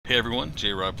Hey everyone,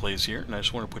 J-Rod Plays here, and I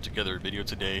just want to put together a video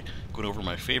today going over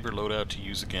my favorite loadout to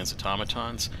use against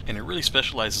automatons, and it really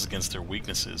specializes against their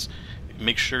weaknesses.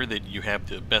 Make sure that you have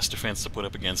the best defense to put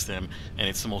up against them, and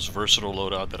it's the most versatile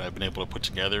loadout that I've been able to put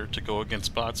together to go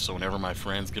against bots. So whenever my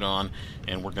friends get on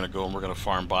and we're going to go and we're going to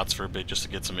farm bots for a bit just to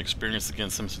get some experience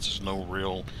against them, since there's no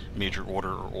real major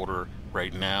order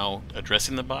right now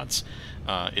addressing the bots,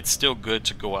 it's still good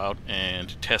to go out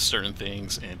and test certain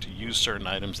things and to use certain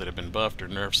items that have been buffed or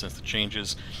nerfed since the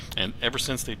changes. And ever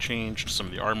since they changed some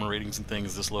of the armor ratings and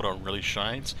things, this loadout really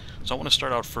shines. So I want to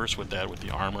start out first with that, with the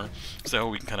armor, so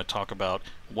we can kind of talk about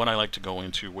what I like to go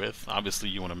into with. Obviously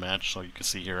you want to match, so you can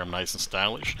see here I'm nice and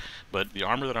stylish, but the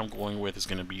armor that I'm going with is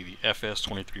going to be the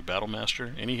FS23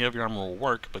 Battlemaster. Any heavy armor will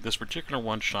work, but this particular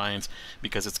one shines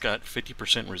because it's got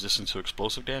 50% resistance to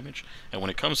explosive damage, and when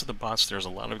it comes to the bots, there's a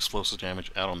lot of explosive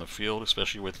damage out on the field,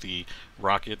 especially with the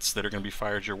rockets that are going to be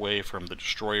fired your way from the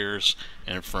destroyers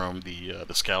and from the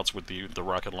scouts with the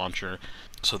rocket launcher.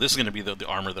 So this is going to be the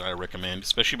armor that I recommend,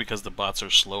 especially because the bots are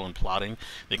slow and plotting.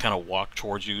 They kind of walk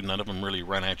towards you. None of them really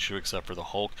run at you except for the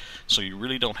Hulk. So you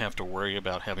really don't have to worry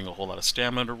about having a whole lot of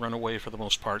stamina to run away for the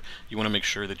most part. You want to make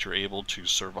sure that you're able to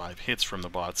survive hits from the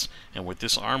bots. And with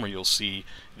this armor, you'll see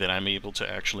that I'm able to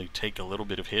actually take a little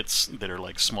bit of hits that are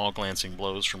like small glancing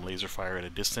blows from laser fire at a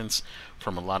distance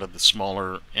from a lot of the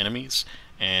smaller enemies.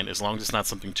 And as long as it's not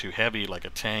something too heavy like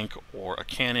a tank or a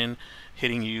cannon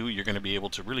hitting you, you're going to be able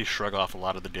to really shrug off a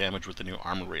lot of the damage with the new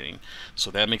armor rating. So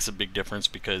that makes a big difference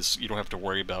because you don't have to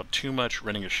worry about too much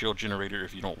running a shield generator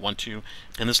if you don't want to.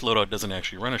 And this loadout doesn't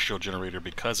actually run a shield generator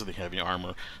because of the heavy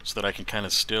armor, so that I can kind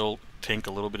of still tank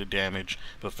a little bit of damage.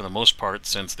 But for the most part,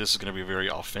 since this is going to be a very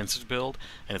offensive build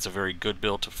and it's a very good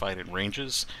build to fight at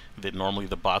ranges that normally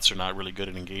the bots are not really good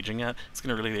at engaging at, it's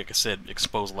going to really, like I said,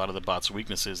 expose a lot of the bots'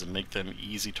 weaknesses and make them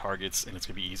easy targets, and it's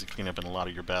going to be easy to clean up in a lot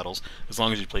of your battles, as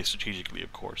long as you play strategically,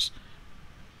 of course.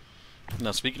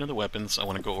 Now, speaking of the weapons, I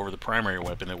want to go over the primary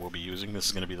weapon that we'll be using. This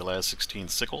is going to be the Last 16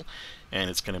 Sickle, and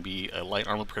it's going to be a light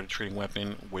armor penetrating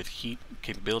weapon with heat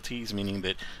capabilities, meaning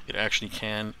that it actually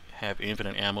can have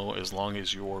infinite ammo as long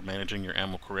as you're managing your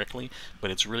ammo correctly.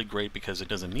 But it's really great because it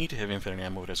doesn't need to have infinite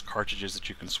ammo. It has cartridges that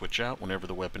you can switch out whenever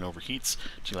the weapon overheats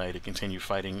to allow you to continue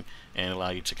fighting and allow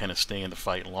you to kind of stay in the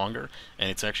fight longer. And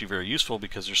it's actually very useful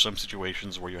because there's some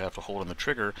situations where you have to hold on the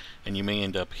trigger and you may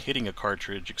end up hitting a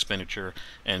cartridge expenditure,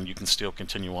 and you can still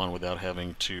continue on without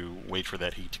having to wait for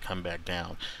that heat to come back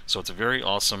down. So it's a very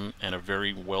awesome and a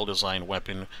very well designed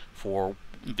weapon for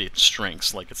its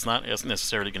strengths. Like, it's not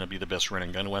necessarily going to be the best run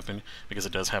and gun weapon because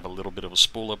it does have a little bit of a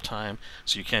spool up time,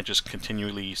 so you can't just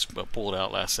continually pull it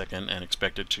out last second and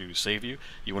expect it to save you.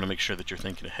 You want to make sure that you're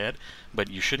thinking ahead,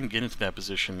 but you shouldn't get into that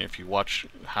position. If you watch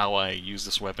how I use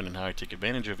this weapon and how I take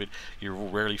advantage of it, you will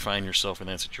rarely find yourself in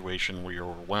that situation where you're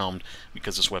overwhelmed,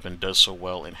 because this weapon does so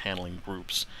well in handling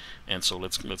groups. And so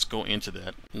let's go into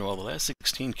that. Now, while the Last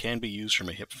 16 can be used from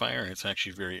a hip fire, and it's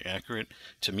actually very accurate,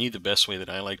 to me the best way that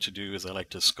I like to do is I like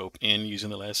to scope in using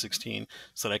the Last 16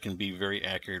 so that I can be very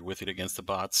accurate with it against the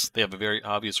bots. They have a very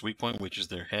obvious weak point, which is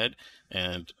their head,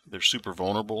 and they're super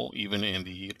vulnerable even in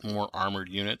the more armored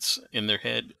units in their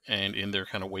head and in their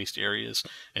kind of waist areas.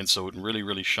 And so it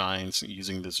really shines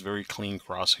using this very clean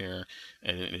crosshair,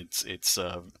 and it's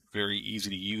very easy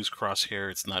to use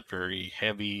crosshair. It's not very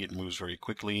heavy. It moves very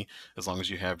quickly. As long as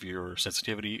you have your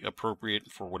sensitivity appropriate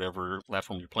for whatever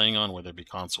platform you're playing on, whether it be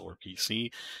console or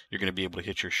PC, you're going to be able to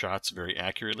hit your shots very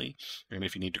accurately. And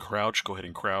if you need to crouch, go ahead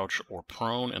and crouch or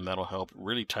prone, and that'll help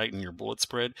really tighten your bullet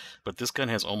spread. But this gun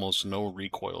has almost no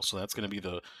recoil, so that's going to be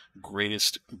the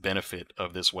greatest benefit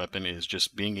of this weapon, is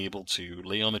just being able to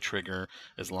lay on the trigger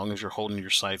as long as you're holding your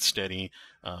sights steady,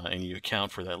 and you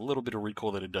account for that little bit of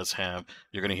recoil that it does have.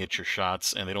 You're going to hit your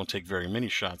shots, and they don't take very many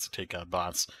shots to take out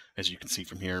bots, as you can see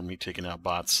from here, me taking out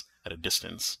bots at a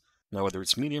distance. Now, whether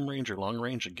it's medium range or long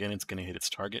range, again, it's going to hit its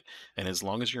target, and as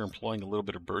long as you're employing a little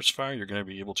bit of burst fire, you're going to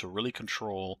be able to really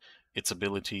control its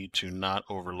ability to not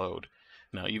overload.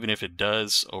 Now, even if it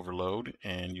does overload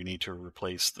and you need to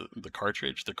replace the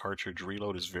cartridge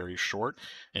reload is very short,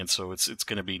 and so it's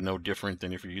going to be no different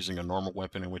than if you're using a normal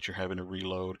weapon in which you're having to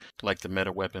reload, like the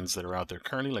meta weapons that are out there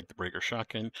currently, like the breaker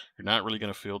shotgun. You're not really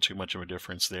going to feel too much of a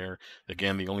difference there.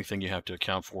 Again, the only thing you have to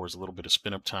account for is a little bit of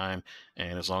spin up time,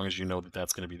 and as long as you know that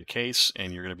that's going to be the case,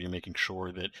 and you're going to be making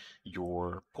sure that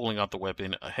you're pulling out the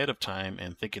weapon ahead of time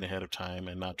and thinking ahead of time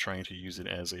and not trying to use it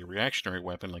as a reactionary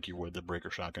weapon like you would the breaker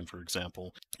shotgun, for example,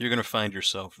 example, you're going to find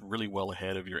yourself really well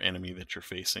ahead of your enemy that you're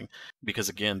facing. Because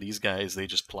again, these guys, they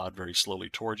just plod very slowly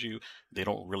towards you. They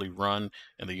don't really run,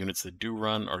 and the units that do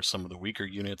run are some of the weaker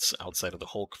units outside of the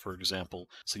Hulk, for example.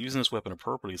 So using this weapon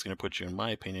appropriately is going to put you, in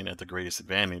my opinion, at the greatest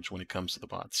advantage when it comes to the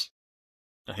bots.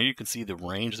 Now here you can see the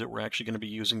range that we're actually going to be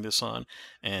using this on,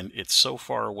 and it's so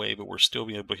far away, but we're still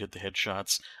being able to hit the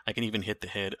headshots. I can even hit the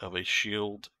head of a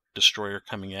shield destroyer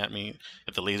coming at me.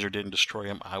 If the laser didn't destroy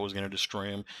him, I was going to destroy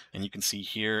him. And you can see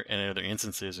here and other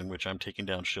instances in which I'm taking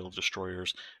down shield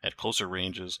destroyers at closer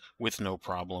ranges with no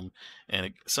problem.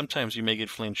 And sometimes you may get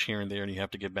flinch here and there, and you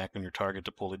have to get back on your target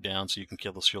to pull it down so you can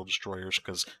kill the shield destroyers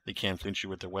because they can flinch you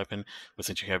with their weapon. But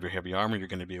since you have your heavy armor, you're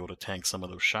going to be able to tank some of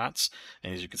those shots.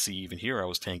 And as you can see, even here, I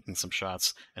was tanking some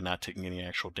shots and not taking any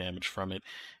actual damage from it,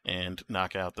 and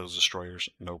knock out those destroyers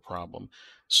no problem.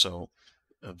 So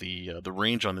the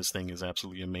range on this thing is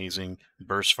absolutely amazing.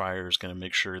 Burst fire is going to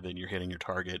make sure that you're hitting your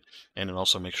target, and it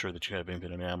also makes sure that you have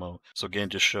infinite ammo. So again,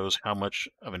 just shows how much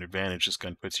of an advantage this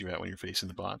gun puts you at when you're facing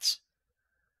the bots.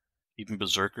 Even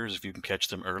berserkers, if you can catch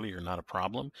them early, are not a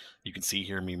problem. You can see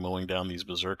here me mowing down these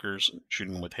berserkers,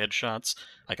 shooting them with headshots.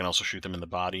 I can also shoot them in the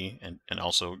body and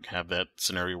also have that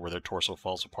scenario where their torso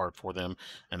falls apart for them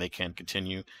and they can't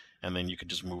continue. And then you can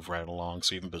just move right along.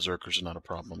 So even berserkers are not a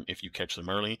problem if you catch them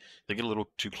early. If they get a little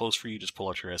too close for you, just pull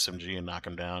out your SMG and knock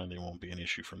them down, and they won't be an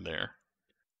issue from there.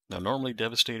 Now, normally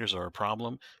Devastators are a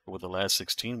problem, but with the last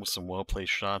 16 with some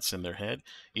well-placed shots in their head,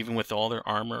 even with all their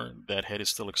armor, that head is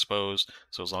still exposed.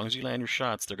 So as long as you land your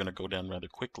shots, they're going to go down rather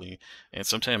quickly. And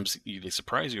sometimes they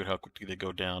surprise you at how quickly they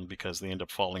go down because they end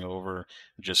up falling over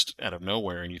just out of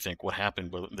nowhere, and you think, what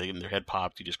happened? But their head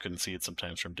popped. You just couldn't see it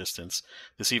sometimes from distance.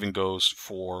 This even goes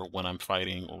for when I'm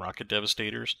fighting Rocket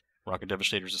Devastators. Rocket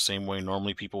Devastators the same way.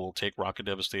 Normally people will take Rocket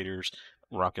Devastators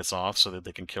rockets off so that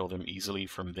they can kill them easily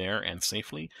from there and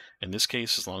safely. In this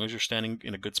case, as long as you're standing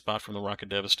in a good spot from the Rocket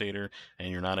Devastator and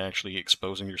you're not actually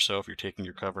exposing yourself, you're taking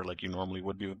your cover like you normally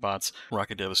would be with bots,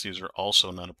 Rocket Devastators are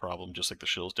also not a problem, just like the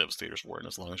Shields Devastators were, and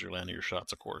as long as you're landing your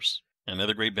shots, of course.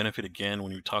 Another great benefit, again,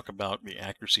 when you talk about the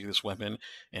accuracy of this weapon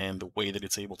and the way that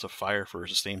it's able to fire for a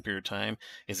sustained period of time,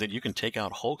 is that you can take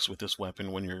out Hulks with this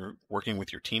weapon when you're working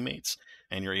with your teammates,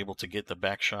 and you're able to get the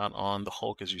back shot on the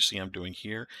Hulk, as you see I'm doing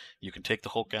here. You can take the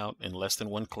Hulk out in less than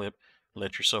one clip,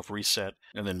 let yourself reset,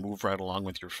 and then move right along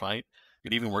with your fight.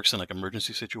 It even works in like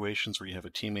emergency situations where you have a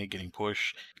teammate getting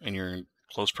pushed and you're in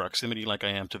close proximity like I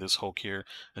am to this Hulk here.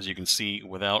 As you can see,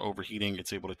 without overheating,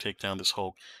 it's able to take down this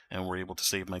Hulk, and we're able to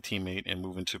save my teammate and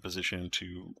move into a position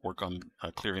to work on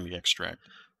clearing the extract.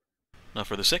 Now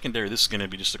for the secondary, this is going to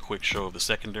be just a quick show of the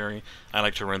secondary. I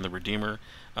like to run the Redeemer.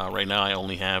 Right now I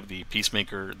only have the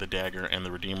Peacemaker, the Dagger, and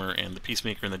the Redeemer, and the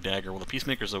Peacemaker and the Dagger. Well, the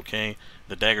Peacemaker's okay.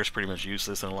 The Dagger's pretty much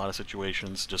useless in a lot of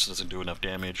situations, just doesn't do enough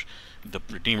damage. The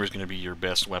Redeemer is going to be your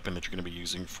best weapon that you're going to be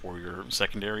using for your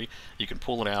secondary. You can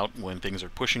pull it out when things are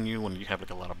pushing you, when you have like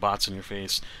a lot of bots in your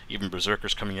face. Even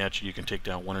Berserkers coming at you, you can take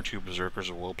down 1 or 2 Berserkers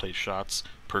or well-placed shots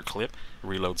per clip. It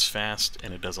reloads fast,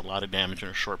 and it does a lot of damage in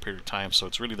a short period of time, so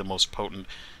it's really the most potent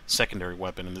secondary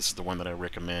weapon, and this is the one that I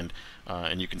recommend.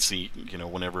 And you can see,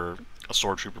 whenever a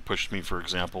sword trooper pushes me, for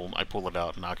example, I pull it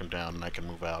out, knock him down, and I can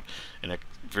move out. And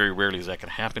very rarely is that can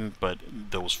happen, but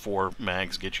those 4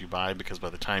 mags get you by, because by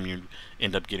the time you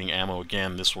end up getting ammo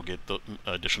again, this will get the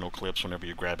additional clips whenever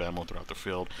you grab ammo throughout the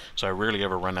field. So I rarely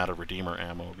ever run out of Redeemer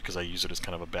ammo because I use it as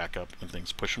kind of a backup when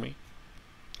things push me.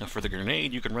 Now for the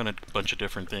grenade, you can run a bunch of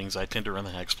different things. I tend to run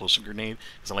the high explosive grenade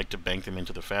because I like to bank them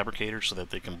into the fabricator so that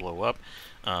they can blow up.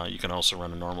 You can also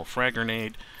run a normal frag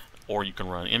grenade, or you can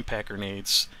run impact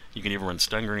grenades. You can even run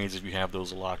stun grenades if you have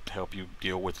those locked to help you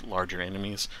deal with larger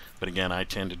enemies. But again, I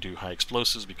tend to do high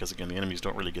explosives because, again, the enemies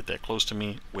don't really get that close to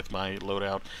me with my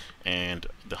loadout, and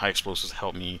the high explosives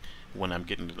help me when I'm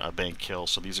getting a bank kill.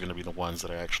 So these are going to be the ones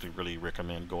that I actually really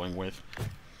recommend going with.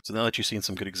 So now that you've seen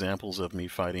some good examples of me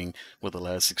fighting with the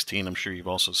last 16, I'm sure you've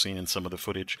also seen in some of the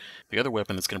footage. The other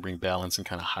weapon that's going to bring balance and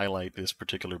kind of highlight this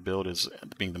particular build as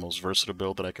being the most versatile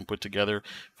build that I can put together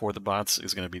for the bots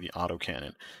is going to be the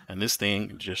autocannon. And this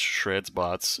thing just shreds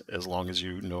bots as long as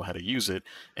you know how to use it.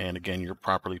 And again, you're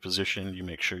properly positioned. You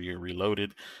make sure you're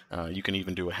reloaded. You can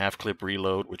even do a half clip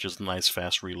reload, which is a nice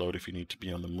fast reload if you need to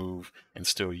be on the move and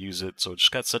still use it. So it's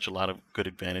got such a lot of good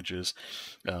advantages.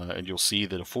 And you'll see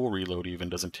that a full reload even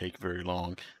doesn't take very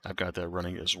long. I've got that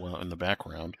running as well in the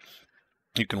background.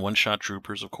 You can one-shot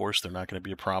troopers, of course. They're not going to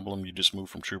be a problem. You just move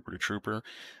from trooper to trooper.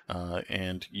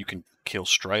 And you can kill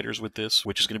striders with this,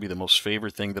 which is going to be the most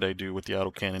favorite thing that I do with the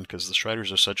autocannon, because the striders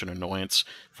are such an annoyance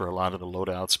for a lot of the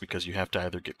loadouts, because you have to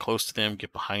either get close to them,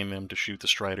 get behind them to shoot the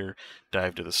strider,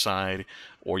 dive to the side,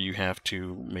 or you have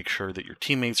to make sure that your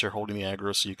teammates are holding the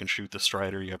aggro so you can shoot the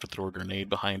strider. You have to throw a grenade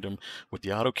behind them. With the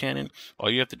autocannon, all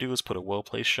you have to do is put a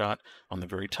well-placed shot on the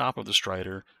very top of the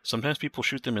strider. Sometimes people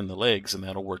shoot them in the legs, and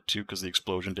that'll work too because the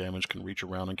explosion damage can reach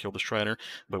around and kill the strider.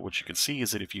 But what you can see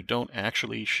is that if you don't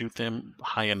actually shoot them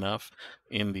high enough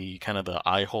in the kind of the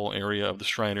eye hole area of the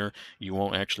strider, you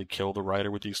won't actually kill the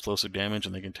rider with the explosive damage,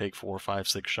 and they can take 4, 5,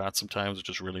 6 shots sometimes, which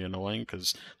is really annoying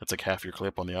because that's like half your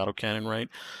clip on the autocannon, right?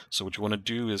 So what you want to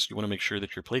do is you want to make sure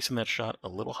that you're placing that shot a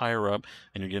little higher up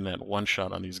and you're getting that one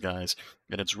shot on these guys.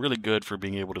 And it's really good for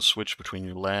being able to switch between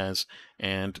your las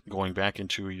and going back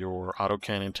into your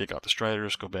autocannon, take out the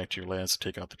striders, go back to your las,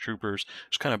 take out the troopers.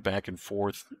 Just kind of back and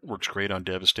forth. Works great on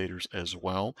devastators as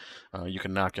well. You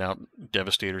can knock out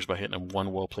devastators by hitting them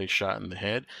one well-placed shot in the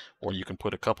head, or you can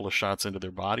put a couple of shots into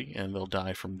their body and they'll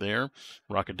die from there.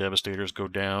 Rocket devastators go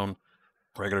down.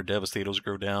 Regular Devastators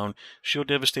go down. Shield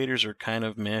Devastators are kind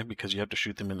of meh because you have to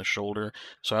shoot them in the shoulder.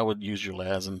 So I would use your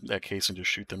las in that case and just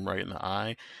shoot them right in the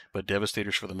eye. But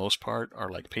Devastators, for the most part,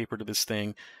 are like paper to this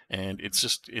thing. And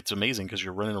it's amazing because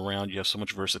you're running around. You have so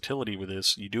much versatility with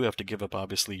this. You do have to give up,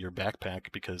 obviously, your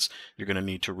backpack because you're going to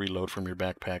need to reload from your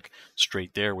backpack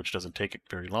straight there, which doesn't take it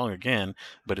very long again.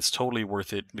 But it's totally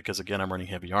worth it because, again, I'm running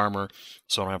heavy armor.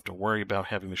 So I don't have to worry about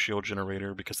having the shield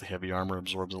generator because the heavy armor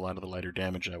absorbs a lot of the lighter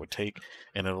damage I would take,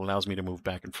 and it allows me to move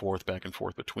back and forth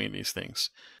between these things.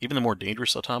 Even the more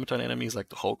dangerous automaton enemies, like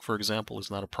the Hulk, for example, is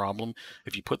not a problem.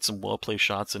 If you put some well-placed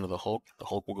shots into the Hulk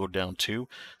will go down too.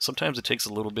 Sometimes it takes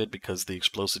a little bit because the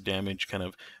explosive damage kind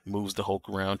of moves the Hulk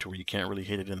around to where you can't really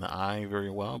hit it in the eye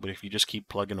very well, but if you just keep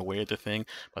plugging away at the thing,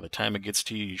 by the time it gets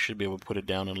to you, you should be able to put it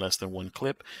down in less than one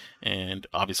clip, and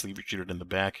obviously if you shoot it in the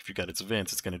back, if you got its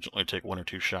vents, it's going to only take 1 or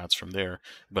 2 shots from there.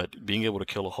 But being able to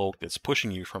kill a Hulk that's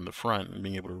pushing you from the front and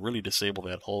being able to really disable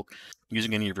that Hulk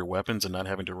using any of your weapons and not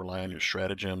having to rely on your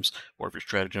stratagems, or if your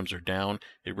stratagems are down,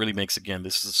 it really makes, again,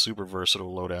 this is a super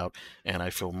versatile loadout, and I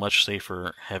feel much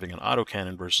safer having an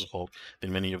autocannon versus Hulk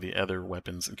than many of the other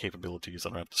weapons and capabilities. I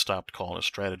don't have to stop calling a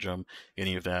stratagem,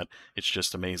 any of that. It's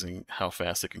just amazing how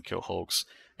fast it can kill Hulks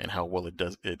and how well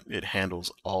it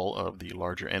handles all of the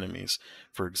larger enemies.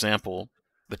 For example,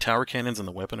 the tower cannons and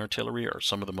the weapon artillery are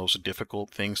some of the most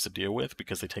difficult things to deal with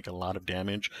because they take a lot of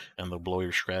damage and they'll blow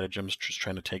your stratagems just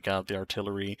trying to take out the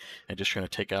artillery and just trying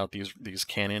to take out these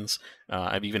cannons.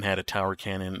 I've even had a tower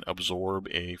cannon absorb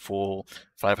a full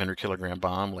 500 kilogram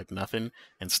bomb like nothing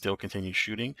and still continue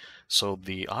shooting. So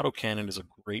the autocannon is a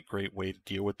great way to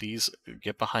deal with these.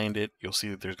 Get behind it. You'll see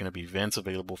that there's going to be vents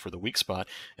available for the weak spot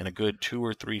and a good 2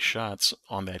 or 3 shots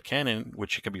on that cannon,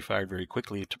 which can be fired very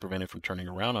quickly to prevent it from turning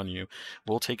around on you,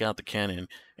 will take out the cannon,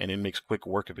 and it makes quick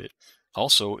work of it.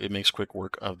 Also, it makes quick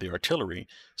work of the artillery.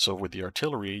 So with the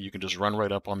artillery, you can just run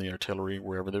right up on the artillery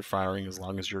wherever they're firing, as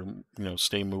long as you're,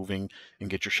 stay moving and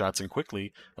get your shots in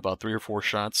quickly. About 3 or 4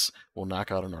 shots will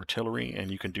knock out an artillery, and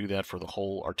you can do that for the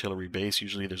whole artillery base.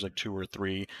 Usually there's like 2 or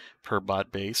 3 per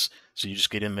bot base. So you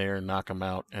just get in there and knock them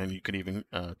out, and you can even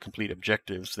complete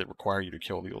objectives that require you to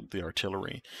kill the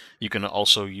artillery. You can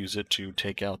also use it to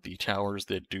take out the towers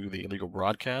that do the illegal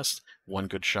broadcast. One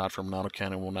good shot from an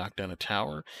autocannon will knock down a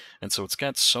tower. And so it's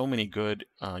got so many good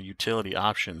utility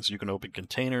options. You can open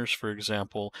containers, for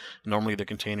example. Normally the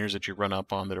containers that you run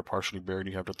up on that are partially buried,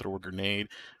 you have to throw a grenade.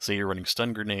 Say you're running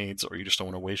stun grenades, or you just don't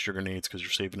want to waste your grenades because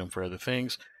you're saving them for other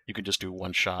things. You can just do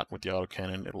one shot with the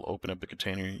autocannon. It'll open up the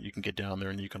container. You can get down there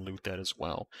and you can loot that as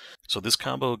well. So this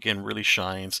combo, again, really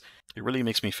shines. It really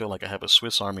makes me feel like I have a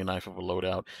Swiss Army knife of a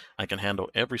loadout. I can handle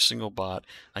every single bot.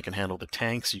 I can handle the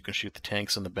tanks. You can shoot the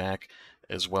tanks in the back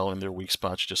as well in their weak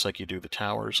spots, just like you do the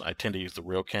towers. I tend to use the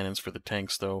rail cannons for the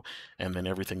tanks, though, and then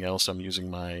everything else I'm using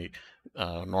my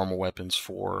normal weapons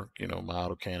for, my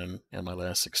autocannon and my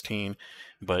las 16.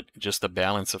 But just the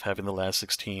balance of having the las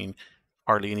 16,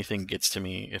 hardly anything gets to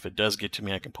me. If it does get to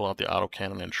me, I can pull out the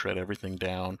autocannon and shred everything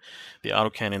down. The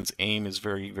autocannon's aim is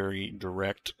very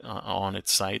direct on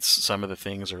its sights. Some of the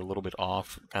things are a little bit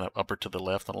off, kind of upper to the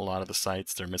left on a lot of the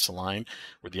sights. They're misaligned.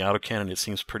 With the autocannon, it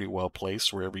seems pretty well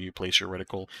placed. Wherever you place your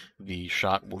reticle, the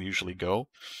shot will usually go.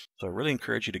 So I really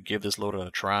encourage you to give this loadout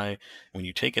a try. When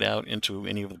you take it out into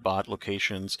any of the bot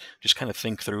locations, just kind of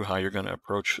think through how you're going to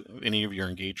approach any of your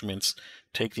engagements.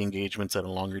 Take the engagements at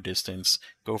a longer distance,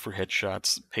 go for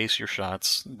headshots, pace your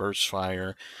shots, burst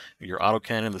fire. Your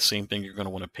autocannon, the same thing, you're going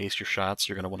to want to pace your shots.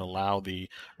 You're going to want to allow the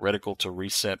reticle to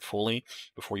reset fully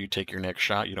before you take your next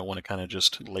shot. You don't want to kind of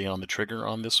just lay on the trigger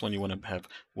on this one. You want to have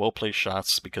well-placed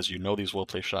shots because these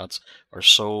well-placed shots are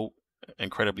so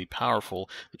incredibly powerful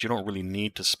that you don't really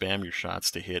need to spam your shots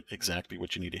to hit exactly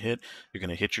what you need to hit. You're going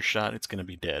to hit your shot, it's going to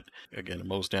be dead. Again, it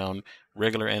mows down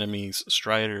regular enemies,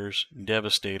 striders,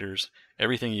 devastators,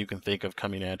 everything you can think of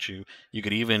coming at you. You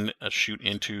could even shoot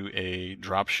into a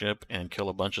dropship and kill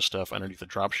a bunch of stuff underneath the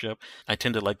dropship. I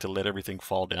tend to like to let everything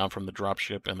fall down from the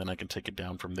dropship, and then I can take it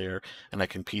down from there, and I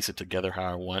can piece it together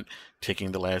how I want,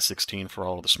 taking the last 16 for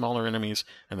all of the smaller enemies,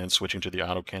 and then switching to the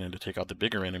autocannon to take out the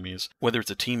bigger enemies. Whether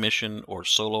it's a team mission or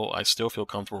solo, I still feel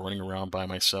comfortable running around by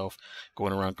myself,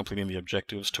 going around completing the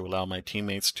objectives to allow my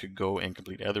teammates to go and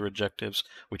complete other objectives,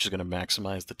 which is going to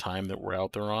maximize the time that we're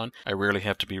out there on. I rarely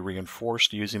have to be reinforced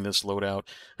using this loadout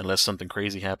unless something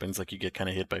crazy happens, like you get kind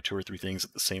of hit by 2 or 3 things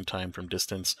at the same time from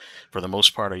distance. For the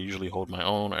most part, I usually hold my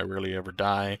own. I rarely ever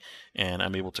die, and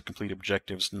I'm able to complete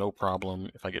objectives no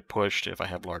problem. If I get pushed, if I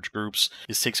have large groups,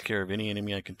 this takes care of any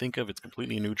enemy I can think of. It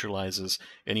completely neutralizes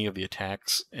any of the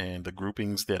attacks and the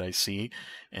groupings that I see,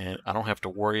 and I don't have to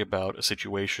worry about a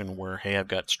situation where, hey, I've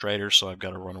got striders, so I've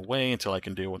got to run away until I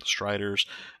can deal with the striders.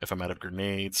 If I'm out of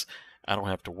grenades, I don't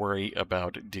have to worry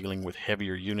about dealing with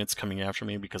heavier units coming after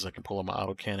me because I can pull on my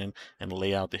autocannon and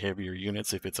lay out the heavier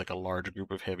units if it's like a large group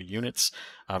of heavy units.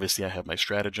 Obviously, I have my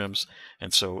stratagems,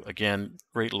 and so again,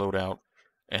 great loadout.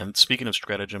 And speaking of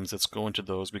stratagems, let's go into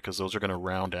those because those are going to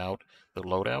round out the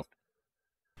loadout.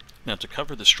 Now, to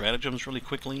cover the stratagems really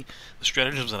quickly, the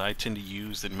stratagems that I tend to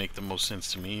use that make the most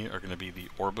sense to me are going to be the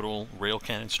orbital rail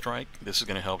cannon strike. This is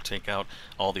going to help take out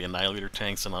all the annihilator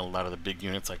tanks and a lot of the big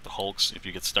units like the hulks. If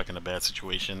you get stuck in a bad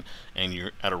situation and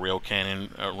you're out of rail cannon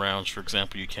rounds, for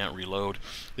example, you can't reload,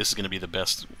 this is going to be the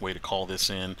best way to call this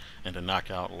in and to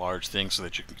knock out large things so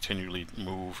that you can continually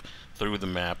move through the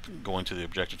map, going to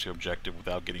objective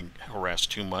without getting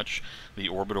harassed too much. The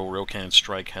orbital rail cannon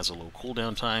strike has a low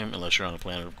cooldown time, unless you're on a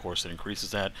planet, of course, that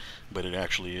increases that, but it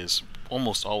actually is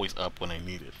almost always up when I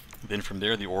need it. Then from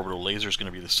there, the orbital laser is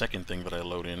going to be the second thing that I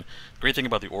load in. The great thing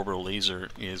about the orbital laser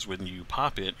is when you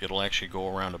pop it, it'll actually go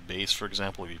around a base, for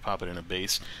example. If you pop it in a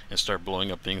base and start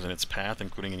blowing up things in its path,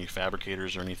 including any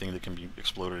fabricators or anything that can be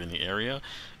exploded in the area.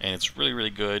 And it's really, really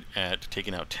good at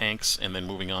taking out tanks and then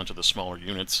moving on to the smaller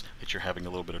units that you're having a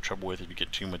little bit of trouble with if you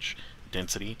get too much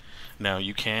density. Now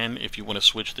you can, if you want to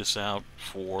switch this out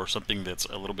for something that's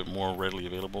a little bit more readily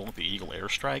available, the Eagle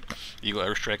Airstrike. The Eagle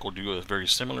Airstrike will do a very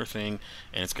similar thing,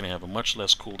 and it's going to have a much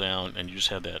less cooldown, and you just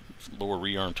have that lower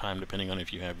rearm time depending on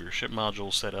if you have your ship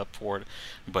module set up for it.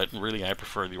 But really, I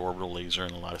prefer the orbital laser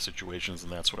in a lot of situations,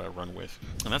 and that's what I run with.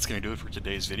 And that's going to do it for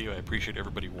today's video. I appreciate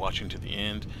everybody watching to the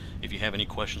end. If you have any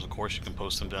questions, of course, you can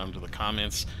post them down to the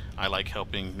comments. I like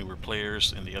helping newer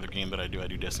players. In the other game that I do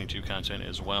Destiny 2 content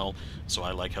as well. So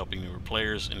I like helping newer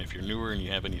players, and if you're newer and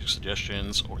you have any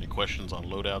suggestions or any questions on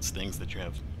loadouts, things that you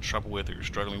have trouble with or you're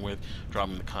struggling with, drop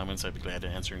them in the comments. I'd be glad to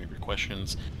answer any of your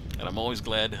questions. And I'm always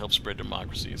glad to help spread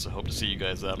democracy, so I hope to see you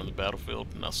guys out on the battlefield,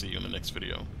 and I'll see you in the next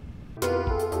video.